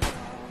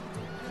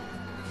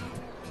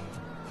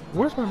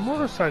 Where's my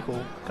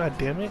motorcycle? God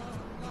damn it.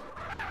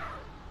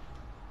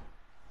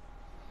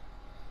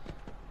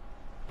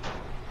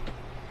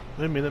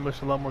 They made that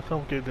mission a lot more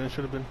complicated than it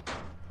should have been.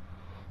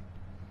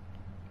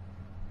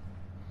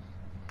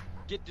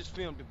 Get this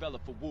film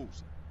developed for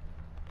Woozie.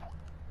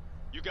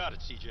 You got it,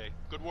 CJ.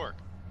 Good work.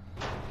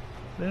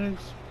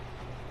 Thanks.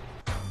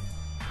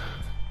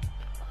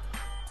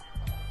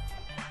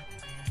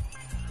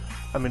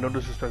 I mean, no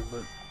disrespect,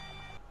 but...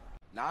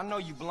 Now, I know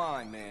you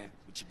blind, man,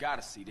 but you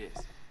gotta see this.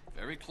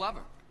 Very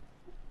clever.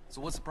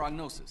 So what's the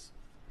prognosis?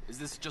 Is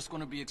this just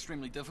going to be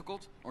extremely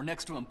difficult, or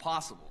next to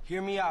impossible?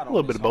 Hear me out on A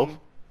little this, bit of both. homie.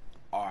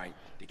 Alright,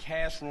 the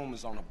cash room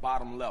is on the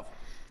bottom level.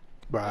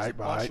 There's Right, a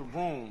bunch right. of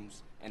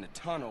rooms and a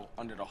tunnel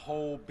under the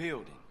whole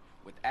building,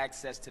 with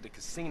access to the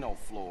casino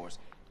floors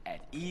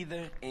at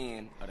either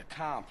end of the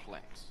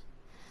complex.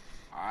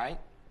 Alright?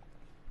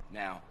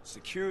 Now,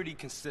 security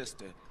consists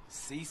of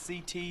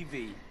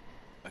CCTV,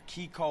 a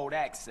key code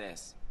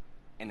access,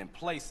 and in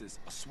places,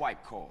 a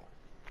swipe card.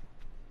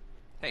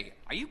 Hey,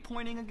 are you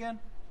pointing again?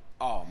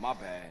 Oh, my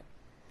bad.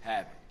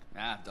 Have it.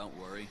 Ah, don't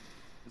worry.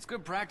 It's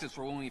good practice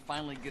for when we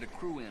finally get a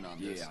crew in on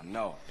this. Yeah, I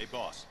know. Hey,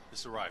 boss.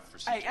 This arrived for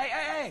CJ.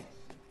 Hey!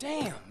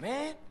 Damn,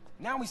 man.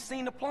 Now we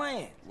seen the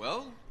plan.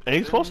 Well, Ain't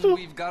you supposed to?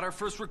 We've got our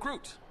first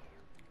recruit.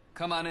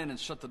 Come on in and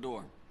shut the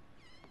door.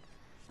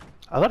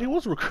 I thought he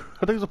was a recruit. I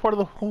think he was a part of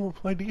the whole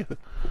idea.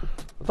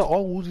 I thought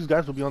all Woozie's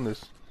guys would be on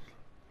this.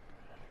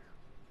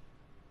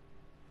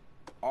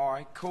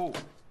 Alright, cool.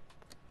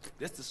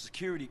 This the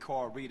security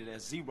card reader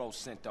that Zero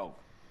sent over.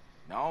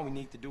 Now all we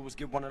need to do is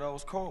get one of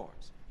those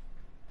cards.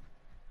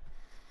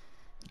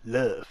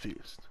 Love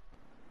fist.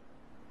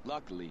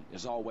 Luckily,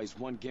 there's always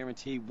one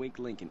guaranteed weak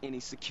link in any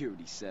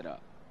security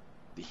setup.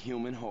 The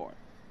human heart.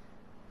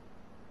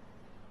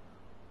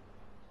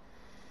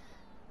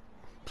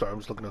 Sorry, I'm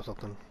just looking at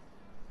something.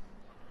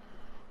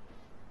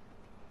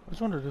 I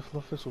just wondered if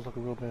Love Fist was like a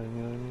real band,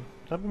 you know what I mean?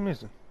 That'd be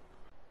amazing.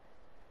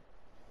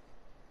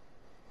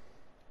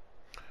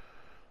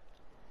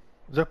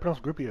 Is that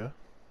pronounced Gripia?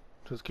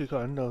 Says key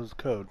card, knows the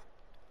code.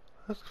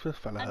 That's this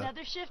fella.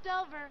 Another shift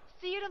over.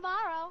 See you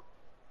tomorrow.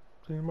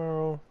 See you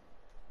tomorrow.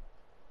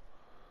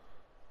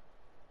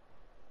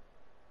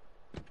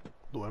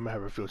 Though I might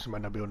have a feel she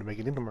might not be able to make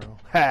it in tomorrow.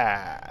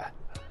 Ha!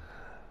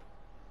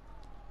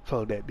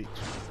 Follow that bitch.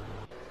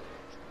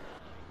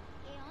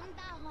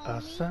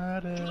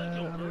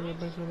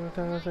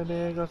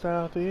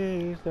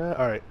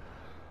 Alright.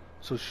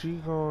 So she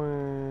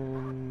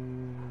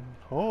going...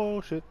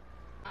 Oh shit.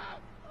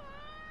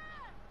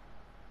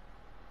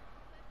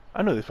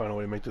 I know they find a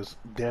way to make this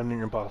damn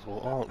near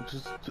impossible. Oh,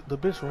 just the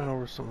bitch ran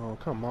over some. Oh,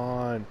 come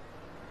on.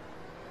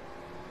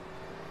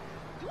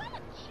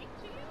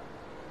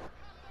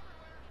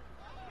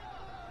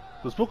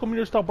 The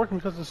spokometer stopped working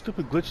because of the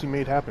stupid glitch he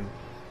made happen.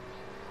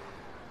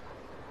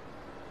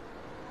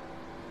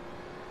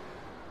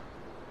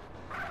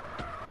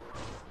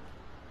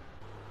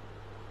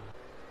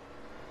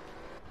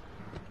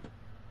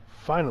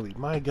 Finally,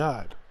 my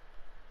god.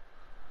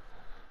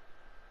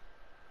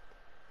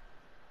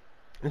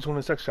 Into one in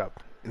a sex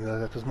shop, and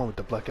at this moment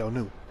the Blackout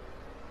knew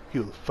he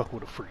was fucking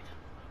with a freak.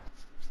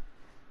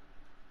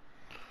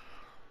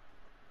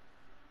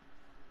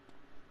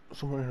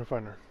 Somewhere in here,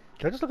 find her.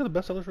 Can I just look at the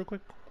bestsellers real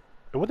quick?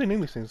 And what they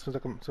name these things, since I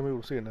can somebody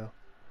will see it now.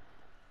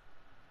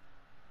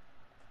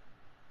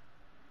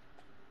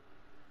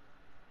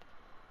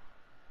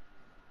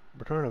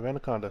 Return of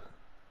Anaconda.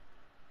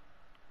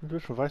 The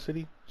bitch from Vice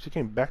City. She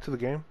came back to the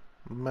game.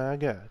 My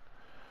god.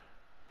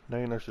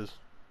 9 nurses.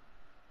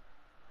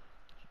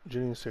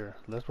 Jenny and Sarah.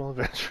 Lesbian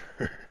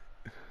adventure.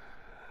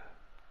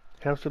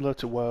 Hamster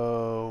left to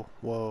whoa.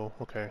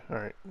 Okay,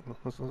 alright.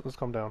 Let's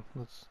calm down.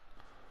 Let's.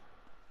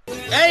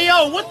 Hey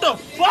yo, what the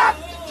fuck?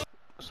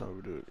 Let's not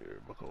overdo it here,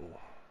 bucko.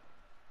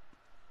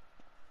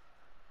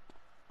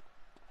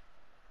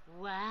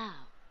 Wow,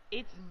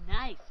 it's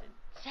nice and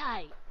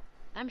tight.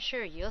 I'm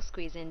sure you'll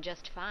squeeze in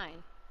just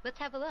fine. Let's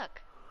have a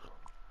look.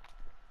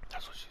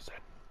 That's what she said.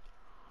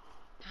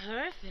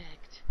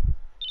 Perfect.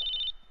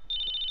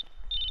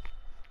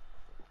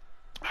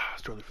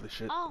 It's too early for this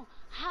shit. Oh,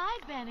 hi,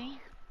 Benny.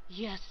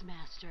 Yes,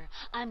 Master.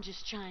 I'm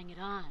just trying it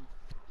on.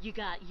 You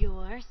got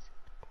yours?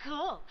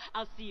 Cool.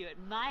 I'll see you at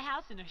my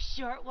house in a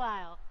short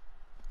while.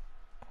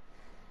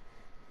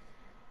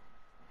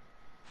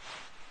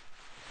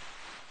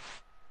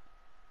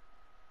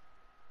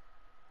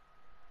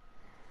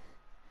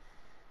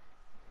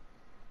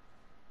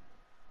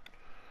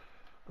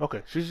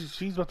 Okay,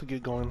 she's about to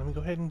get going. Let me go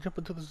ahead and jump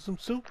into some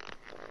soup.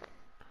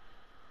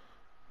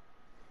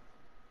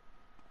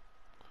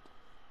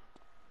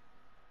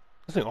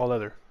 This thing all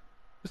leather.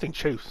 This thing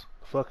chafes.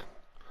 Fuck.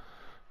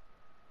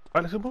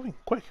 Alright, let's get moving.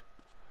 Quick.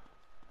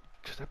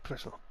 Just that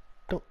professional.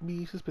 Don't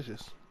be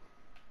suspicious.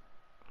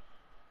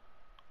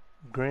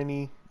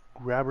 Granny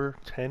Grabber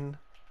 10.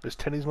 There's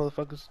 10 of these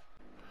motherfuckers.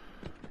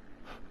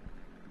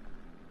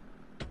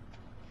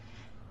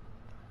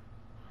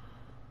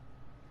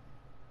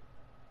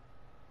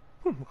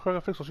 Car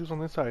got fixed while she was on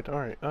the inside.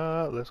 Alright,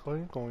 let's go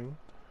ahead and going.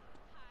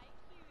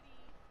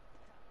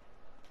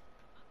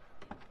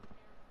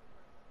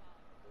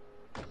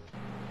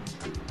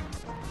 This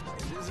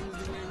is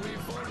the way we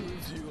fought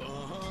with you,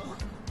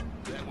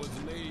 That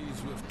was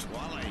ladies with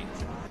Twilight.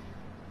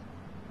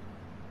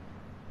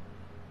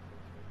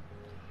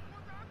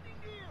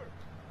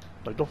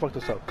 Like, don't fuck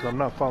this up, because I'm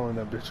not following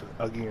that bitch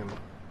again.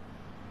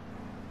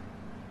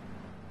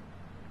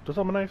 Does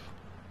that have a knife?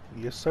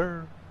 Yes,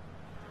 sir.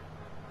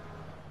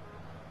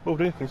 Move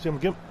there, can you see him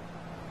again?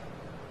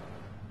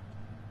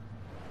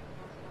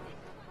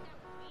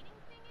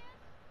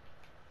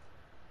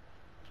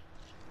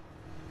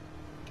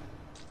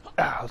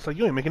 Ah, looks like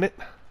you ain't making it.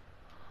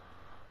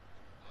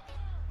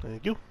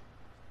 Thank you.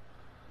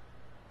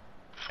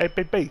 Hey,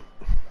 baby.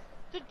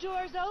 The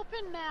door's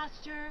open,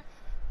 Master.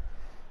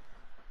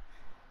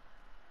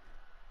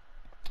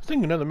 I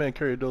think another man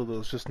carried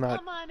dildos, just not.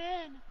 Come on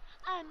in.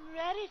 I'm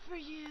ready for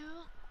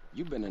you.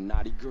 You've been a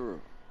naughty girl.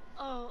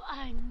 Oh,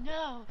 I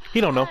know.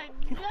 He don't know. I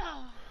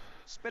know.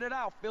 Spit it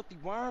out, filthy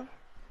worm.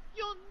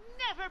 You'll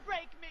never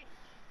break me.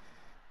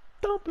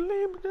 Don't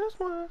believe me this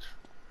much.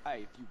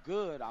 Hey, if you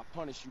good, I'll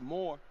punish you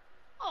more.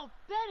 Oh,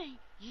 Betty,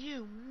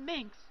 you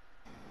minx.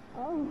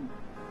 Oh.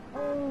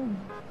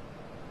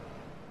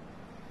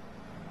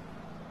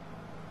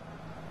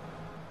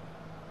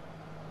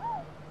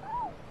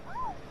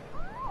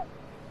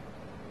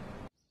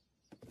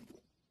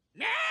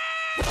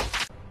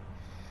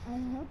 I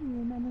hope you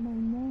remember my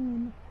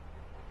name.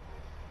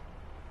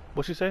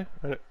 What'd she say?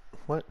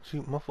 What? She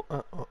muffled?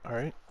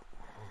 Alright.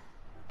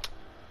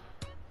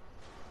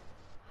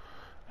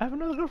 I have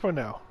another girlfriend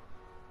now.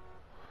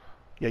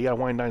 Yeah, you gotta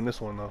wind down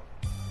this one though.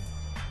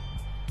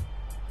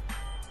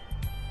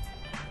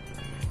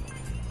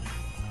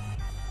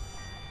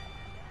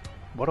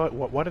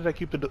 Why did I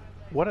keep the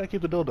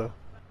dildo?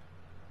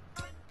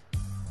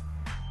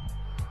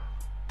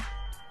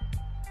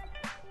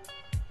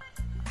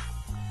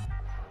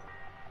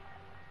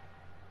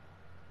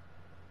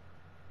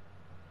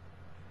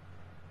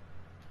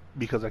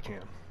 Because I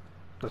can.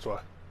 That's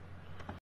why.